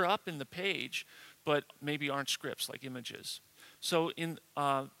higher up in the page, but maybe aren't scripts like images. So in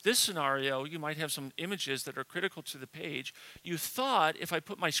this scenario, you might have some images that are critical to the page. You thought if I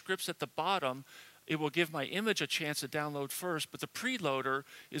put my scripts at the bottom, it will give my image a chance to download first, but the preloader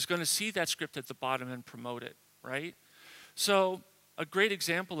is going to see that script at the bottom and promote it, right? So a great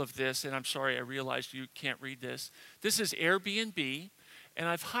example of this, and I'm sorry, I realized you can't read this. This is Airbnb, and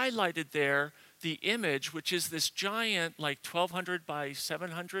I've highlighted there the image, which is this giant, like 1200 by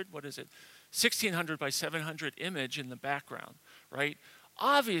 700, what is it? 1600 by 700 image in the background, right?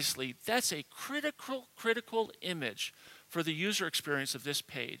 Obviously, that's a critical image for the user experience of this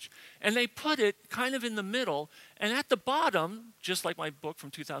page. And they put it kind of in the middle, and at the bottom, just like my book from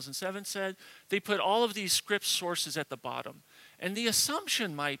 2007 said, they put all of these script sources at the bottom. And the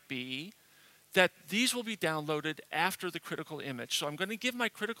assumption might be that these will be downloaded after the critical image. So I'm going to give my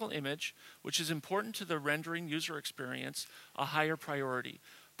critical image, which is important to the rendering user experience, a higher priority.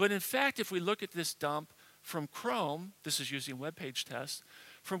 But in fact, if we look at this dump from Chrome, this is using web page tests,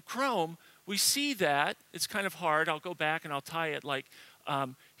 from Chrome, we see that, it's kind of hard, I'll go back and I'll tie it like,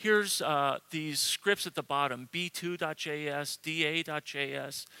 here's these scripts at the bottom, b2.js,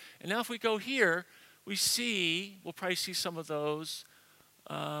 da.js, and now if we go here, we see, we'll probably see some of those,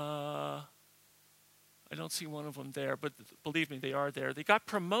 I don't see one of them there, but believe me, they are there. They got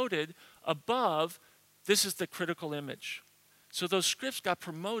promoted above, this is the critical image. So those scripts got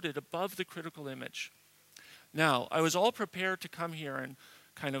promoted above the critical image. Now, I was all prepared to come here and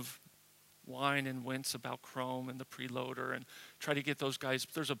kind of whine and wince about Chrome and the preloader and try to get those guys,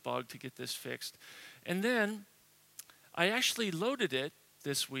 there's a bug to get this fixed. And then I actually loaded it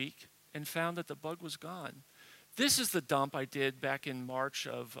this week and found that the bug was gone. This is the dump I did back in March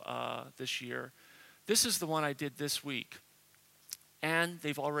of this year. This is the one I did this week. And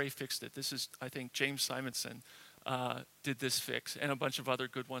they've already fixed it. This is, I think, James Simonson did this fix, and a bunch of other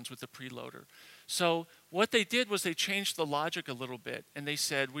good ones with the preloader. So what they did was they changed the logic a little bit, and they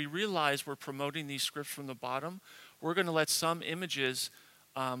said, we realize we're promoting these scripts from the bottom. We're going to let some images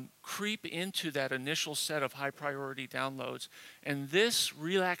creep into that initial set of high priority downloads, and this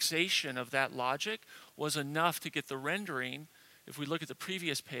relaxation of that logic was enough to get the rendering. If we look at the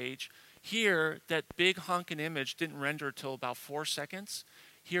previous page, here, that big honkin' image didn't render until about 4 seconds.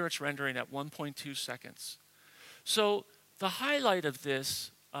 Here it's rendering at 1.2 seconds. So the highlight of this,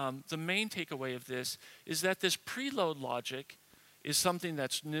 the main takeaway of this, is that this preload logic is something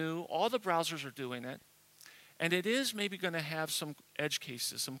that's new. All the browsers are doing it. And it is maybe going to have some edge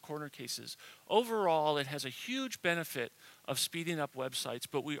cases, some corner cases. Overall, it has a huge benefit of speeding up websites,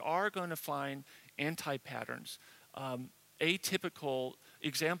 but we are going to find anti-patterns, atypical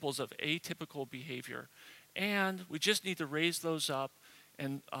examples of atypical behavior. And we just need to raise those up,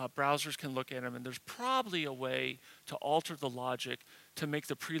 and browsers can look at them. And there's probably a way to alter the logic to make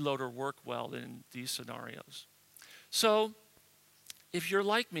the preloader work well in these scenarios. So if you're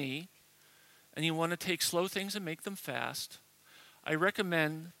like me, and you want to take slow things and make them fast, I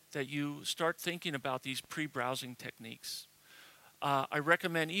recommend that you start thinking about these pre-browsing techniques. I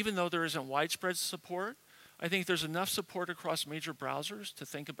recommend, even though there isn't widespread support, I think there's enough support across major browsers to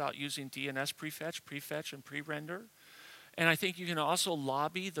think about using DNS prefetch, and pre-render. And I think you can also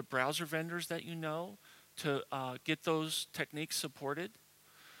lobby the browser vendors that you know to get those techniques supported.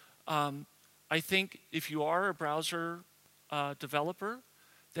 I think if you are a browser developer,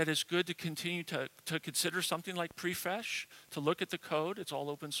 that it's good to continue to consider something like Prefetch, to look at the code. It's all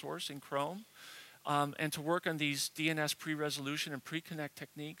open source in Chrome, and to work on these DNS pre-resolution and pre-connect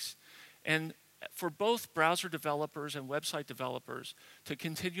techniques. And for both browser developers and website developers to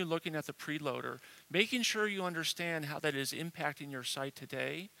continue looking at the preloader, making sure you understand how that is impacting your site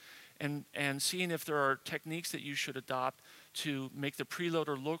today, and seeing if there are techniques that you should adopt to make the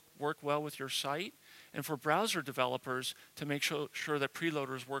preloader work well with your site, and for browser developers to make sure that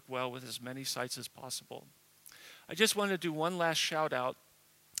preloaders work well with as many sites as possible. I just want to do one last shout out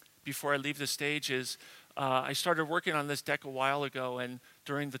before I leave the stage. I started working on this deck a while ago, and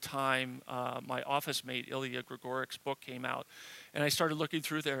during the time my office mate Ilya Grigoryk's book came out, and I started looking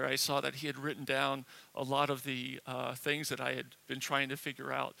through there. I saw that he had written down a lot of the things that I had been trying to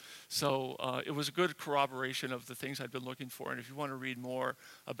figure out. So it was a good corroboration of the things I'd been looking for. And if you want to read more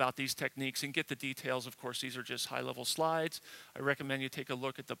about these techniques and get the details, of course, these are just high-level slides. I recommend you take a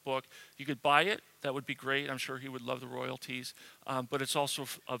look at the book. You could buy it. That would be great. I'm sure he would love the royalties. But it's also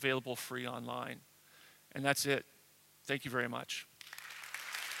available free online. And that's it. Thank you very much.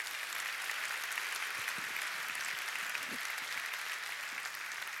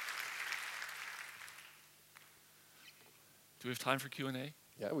 Do we have time for Q&A?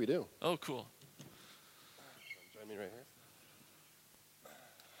 Yeah, we do. Oh, cool. Join me right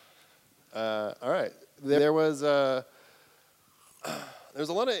here. All right. There was a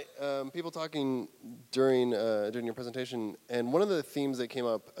lot of people talking during your presentation, and one of the themes that came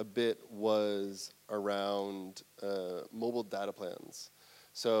up a bit was around mobile data plans.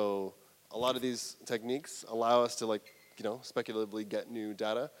 So a lot of these techniques allow us to speculatively get new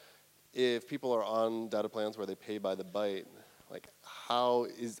data. If people are on data plans where they pay by the byte,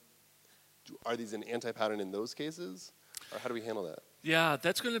 are these an anti-pattern in those cases, or how do we handle that? Yeah,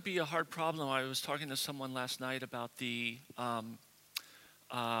 that's going to be a hard problem. I was talking to someone last night about the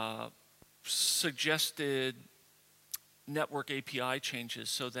suggested network API changes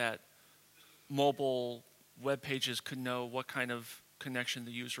so that mobile web pages could know what kind of connection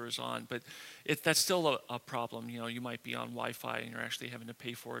the user is on. But that's still a problem. You might be on Wi-Fi and you're actually having to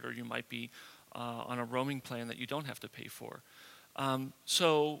pay for it, or you might be on a roaming plan that you don't have to pay for.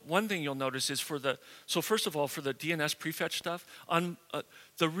 So one thing you'll notice is first of all, for the DNS prefetch stuff,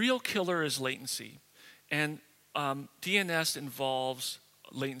 the real killer is latency. And DNS involves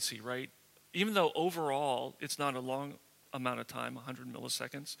latency, right? Even though overall it's not a long amount of time, 100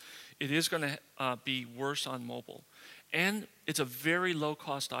 milliseconds, it is going to be worse on mobile. And it's a very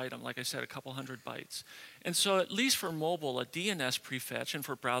low-cost item, like I said, a couple hundred bytes. And so at least for mobile, a DNS prefetch, and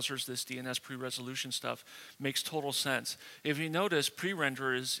for browsers, this DNS pre-resolution stuff makes total sense. If you notice,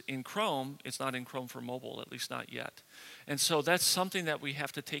 pre-render is in Chrome. It's not in Chrome for mobile, at least not yet. And so that's something that we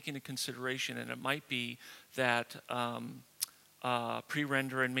have to take into consideration, and it might be that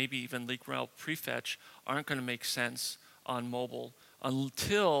pre-render and maybe even leak rel prefetch aren't going to make sense on mobile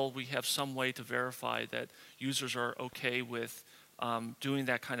until we have some way to verify that users are okay with doing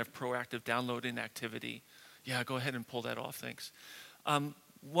that kind of proactive downloading activity. Yeah, go ahead and pull that off, thanks.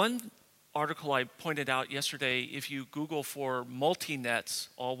 One article I pointed out yesterday, if you Google for multi-nets,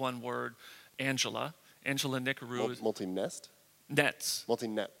 all one word, Angela Nicaru. Multi-nest? Nets.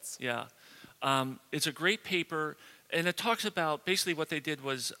 Multi-nets. Yeah. It's a great paper. And it talks about, basically what they did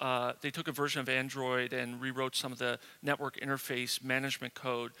was they took a version of Android and rewrote some of the network interface management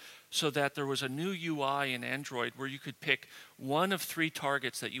code so that there was a new UI in Android where you could pick one of 3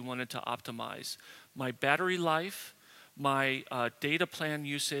 targets that you wanted to optimize: my battery life, my data plan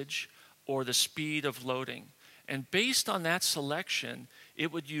usage, or the speed of loading. And based on that selection,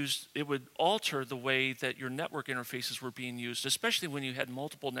 it would alter the way that your network interfaces were being used, especially when you had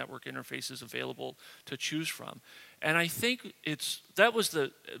multiple network interfaces available to choose from. And I think that was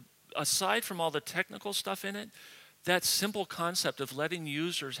aside from all the technical stuff in it, that simple concept of letting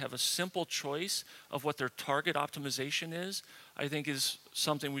users have a simple choice of what their target optimization is, I think is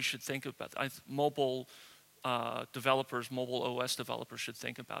something we should think about. Mobile developers, mobile OS developers should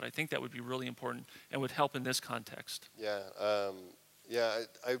think about. I think that would be really important and would help in this context. Yeah,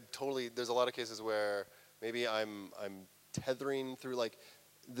 I totally. There's a lot of cases where maybe I'm tethering through like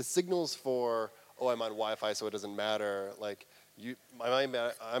the signals for, oh, I'm on Wi-Fi, so it doesn't matter. Like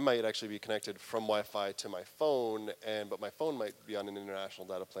I might actually be connected from Wi-Fi to my phone, but my phone might be on an international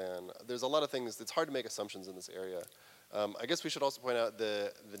data plan. There's a lot of things. It's hard to make assumptions in this area. I guess we should also point out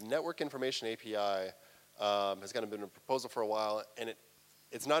the Network Information API. Has kind of been a proposal for a while, and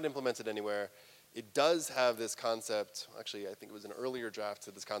it's not implemented anywhere. It does have this concept, actually I think it was an earlier draft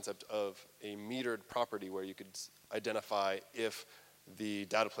to this concept of a metered property where you could identify if the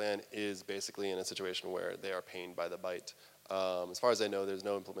data plan is basically in a situation where they are paying by the byte. As far as I know, there's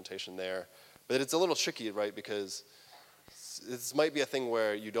no implementation there. But it's a little tricky, right, because this might be a thing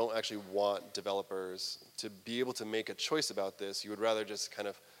where you don't actually want developers to be able to make a choice about this. You would rather just kind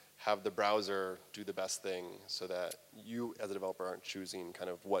of have the browser do the best thing so that you as a developer aren't choosing kind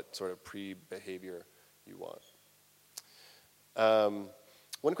of what sort of pre-behavior you want.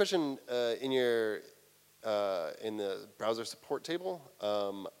 One question in the browser support table,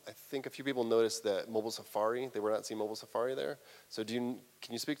 I think a few people noticed that mobile Safari, they were not seeing mobile Safari there. So can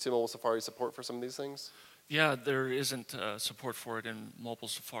you speak to mobile Safari support for some of these things? Yeah, there isn't support for it in mobile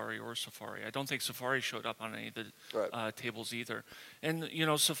Safari or Safari. I don't think Safari showed up on any of the tables either. And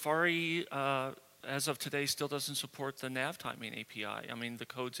Safari, as of today, still doesn't support the nav timing API. I mean, the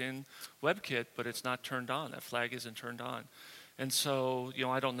code's in WebKit, but it's not turned on. That flag isn't turned on. And so,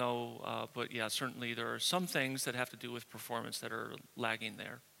 I don't know, but yeah, certainly there are some things that have to do with performance that are lagging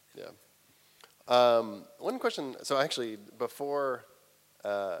there. Yeah. One question. So actually, before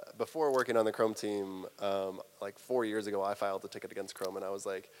working on the Chrome team, like 4 years ago, I filed a ticket against Chrome, and I was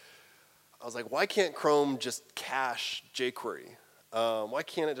like, why can't Chrome just cache jQuery? Why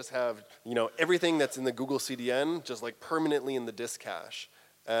can't it just have everything that's in the Google CDN just like permanently in the disk cache?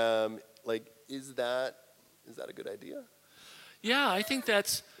 Is that a good idea? Yeah, I think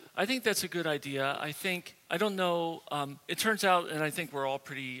that's a good idea. I don't know, it turns out, and I think we're all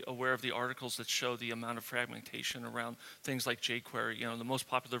pretty aware of the articles that show the amount of fragmentation around things like jQuery. The most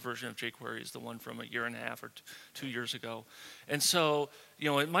popular version of jQuery is the one from 1.5 years or 2 years ago. And so,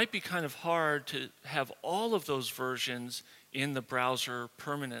 it might be kind of hard to have all of those versions in the browser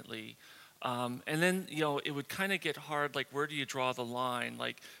permanently. And then, it would kind of get hard, like where do you draw the line?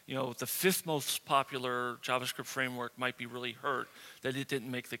 Like, the 5th most popular JavaScript framework might be really hurt that it didn't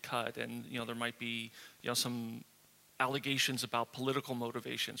make the cut. And, there might be, some allegations about political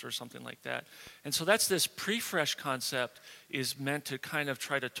motivations or something like that. And so that's this prefresh concept is meant to kind of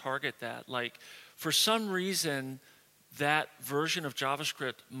try to target that. Like, for some reason, that version of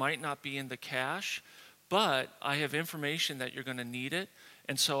JavaScript might not be in the cache, but I have information that you're going to need it.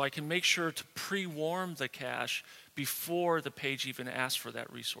 And so I can make sure to pre-warm the cache before the page even asks for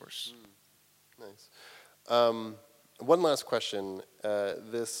that resource. Nice. One last question.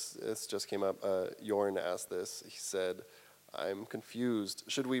 This just came up. Jorn asked this. He said, I'm confused.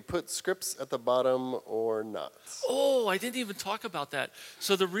 Should we put scripts at the bottom or not? Oh, I didn't even talk about that.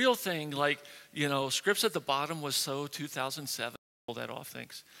 So the real thing, scripts at the bottom was so 2007. Pull that off,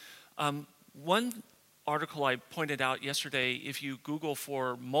 thanks. One article I pointed out yesterday, if you Google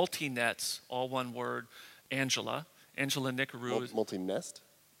for multi-nets, all one word, Angela Nicaru. Multi-nest?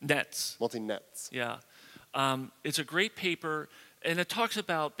 Nets. Multi-nets. Yeah. It's a great paper, and it talks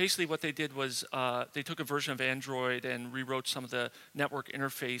about basically what they did was they took a version of Android and rewrote some of the network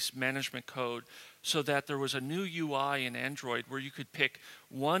interface management code so that there was a new UI in Android where you could pick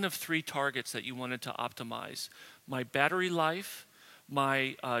one of 3 targets that you wanted to optimize: my battery life,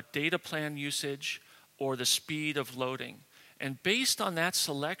 my data plan usage, or the speed of loading. And based on that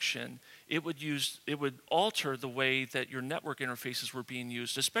selection, it would alter the way that your network interfaces were being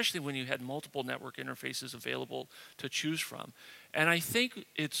used, especially when you had multiple network interfaces available to choose from. And I think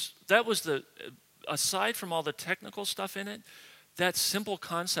that was aside from all the technical stuff in it, that simple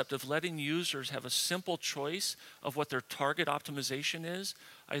concept of letting users have a simple choice of what their target optimization is,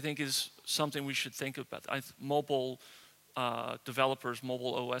 I think is something we should think about. Mobile developers,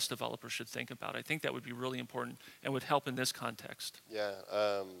 mobile OS developers, should think about. I think that would be really important and would help in this context. Yeah,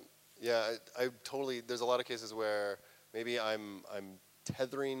 I totally. There's a lot of cases where maybe I'm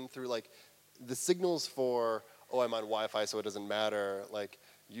tethering through like the signals for, oh, I'm on Wi-Fi, so it doesn't matter. Like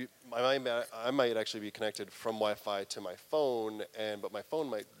I might actually be connected from Wi-Fi to my phone, but my phone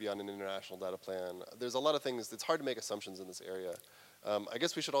might be on an international data plan. There's a lot of things. It's hard to make assumptions in this area. I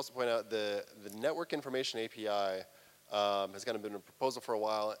guess we should also point out the Network Information API has kind of been a proposal for a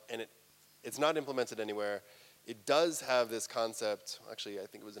while, and it's not implemented anywhere. It does have this concept, actually I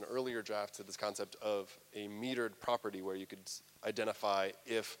think it was an earlier draft to this concept of a metered property where you could identify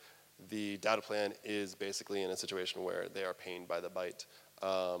if the data plan is basically in a situation where they are paying by the byte.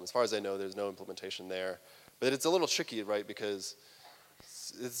 As far as I know, there's no implementation there. But it's a little tricky, right, because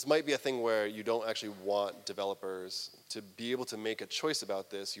this might be a thing where you don't actually want developers to be able to make a choice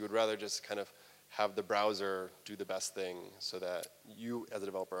about this. You would rather just kind of have the browser do the best thing so that you as a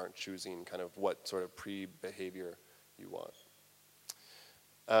developer aren't choosing kind of what sort of pre-behavior you want.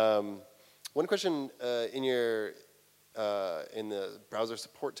 One question in the browser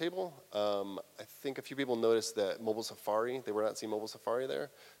support table, I think a few people noticed that mobile Safari, they were not seeing mobile Safari there.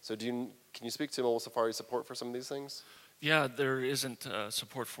 So can you speak to mobile Safari support for some of these things? Yeah, there isn't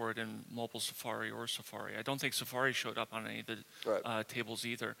support for it in mobile Safari or Safari. I don't think Safari showed up on any of the tables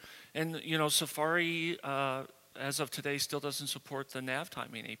either. And Safari, as of today, still doesn't support the nav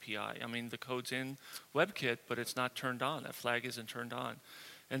timing API. I mean, the code's in WebKit, but it's not turned on. That flag isn't turned on.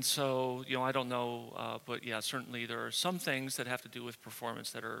 And so, I don't know, but yeah, certainly there are some things that have to do with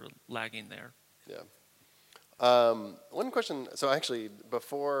performance that are lagging there. Yeah. One question, so actually,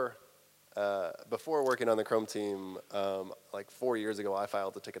 before working on the Chrome team, like 4 years ago, I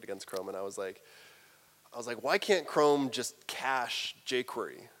filed a ticket against Chrome, and I was like, why can't Chrome just cache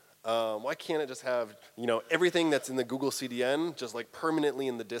jQuery? Why can't it just have everything that's in the Google CDN just like permanently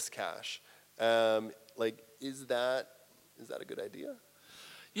in the disk cache? Is that a good idea?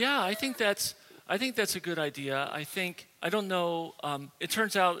 Yeah, I think that's a good idea. I don't know, it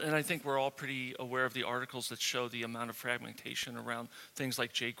turns out, and I think we're all pretty aware of the articles that show the amount of fragmentation around things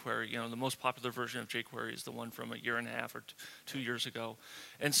like jQuery. The most popular version of jQuery is the one from a year and a half or 2 years ago.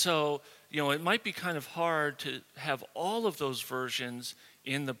 And so, it might be kind of hard to have all of those versions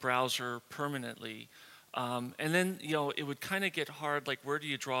in the browser permanently. And then, it would kind of get hard, like where do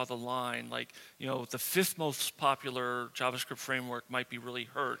you draw the line? Like, the fifth most popular JavaScript framework might be really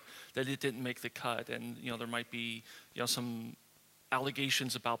hurt that it didn't make the cut. And, there might be, some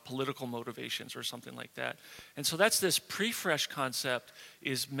allegations about political motivations or something like that. And so that's this pre-fresh concept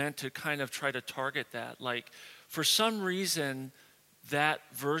is meant to kind of try to target that. Like, for some reason, that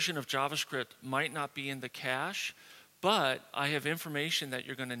version of JavaScript might not be in the cache, but I have information that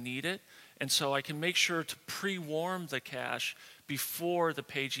you're going to need it. And so I can make sure to pre-warm the cache before the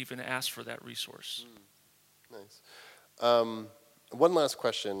page even asks for that resource. Nice. One last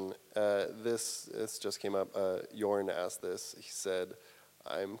question. This just came up. Jorn asked this. He said,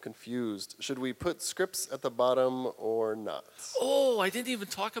 I'm confused. Should we put scripts at the bottom or not? Oh, I didn't even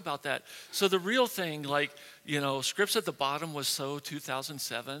talk about that. So the real thing, scripts at the bottom was so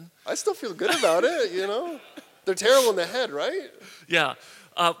 2007. I still feel good about it, They're terrible in the head, right? Yeah.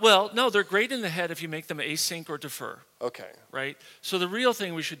 Well, no, they're great in the head if you make them async or defer. Okay. Right? So the real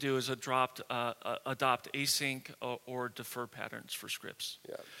thing we should do is adopt async or defer patterns for scripts.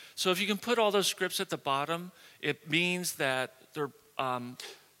 Yeah. So if you can put all those scripts at the bottom, it means that they're...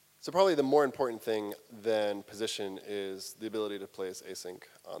 So probably the more important thing than position is the ability to place async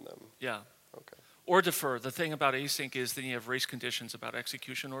on them. Yeah. Okay. Or defer. The thing about async is then you have race conditions about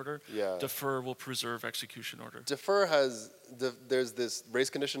execution order. Yeah. Defer will preserve execution order. Defer there's this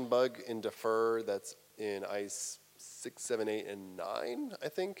race condition bug in defer that's in ICE 6, 7, 8, and 9, I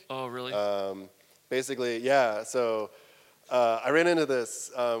think. Oh, really? Basically, yeah. So I ran into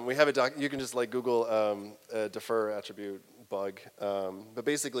this. We have a you can just like Google defer attribute bug. But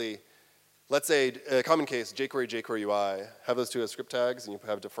basically, let's say a common case, jQuery, jQuery UI, have those two as script tags, and you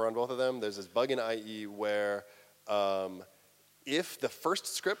have defer on both of them. There's this bug in IE where if the first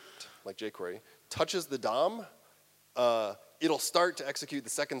script, like jQuery, touches the DOM, it'll start to execute the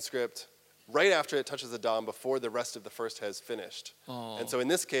second script right after it touches the DOM before the rest of the first has finished. Oh. And so in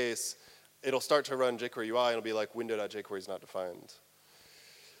this case, it'll start to run jQuery UI, and it'll be like window.jQuery is not defined.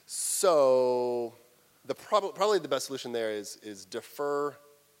 So probably the best solution there is defer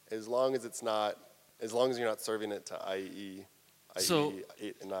as long as you're not serving it to IE so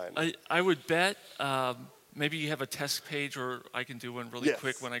 8 and 9. I would bet maybe you have a test page, or I can do one really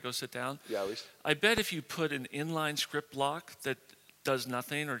quick when I go sit down. Yeah, I bet if you put an inline script block that does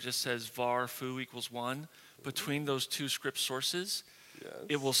nothing or just says var foo equals 1, between those two script sources, Yes.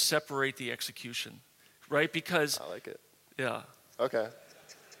 it will separate the execution, right? Because, I like it. yeah. Okay.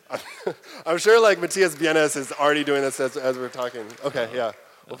 I'm sure like Matthias Bienes is already doing this as we're talking. Okay, yeah.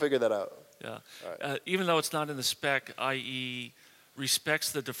 We'll figure that out. Yeah. All Even though it's not in the spec, IE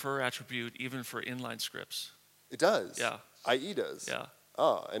respects the defer attribute even for inline scripts. It does? Yeah. IE does? Yeah.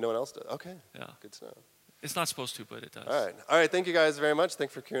 Oh, and no one else does. Okay. Yeah. Good to know. It's not supposed to, but it does. All right. All right, thank you guys very much.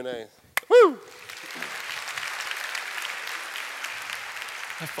 Thanks for Q&A. Woo!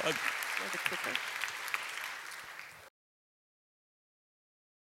 Have fun.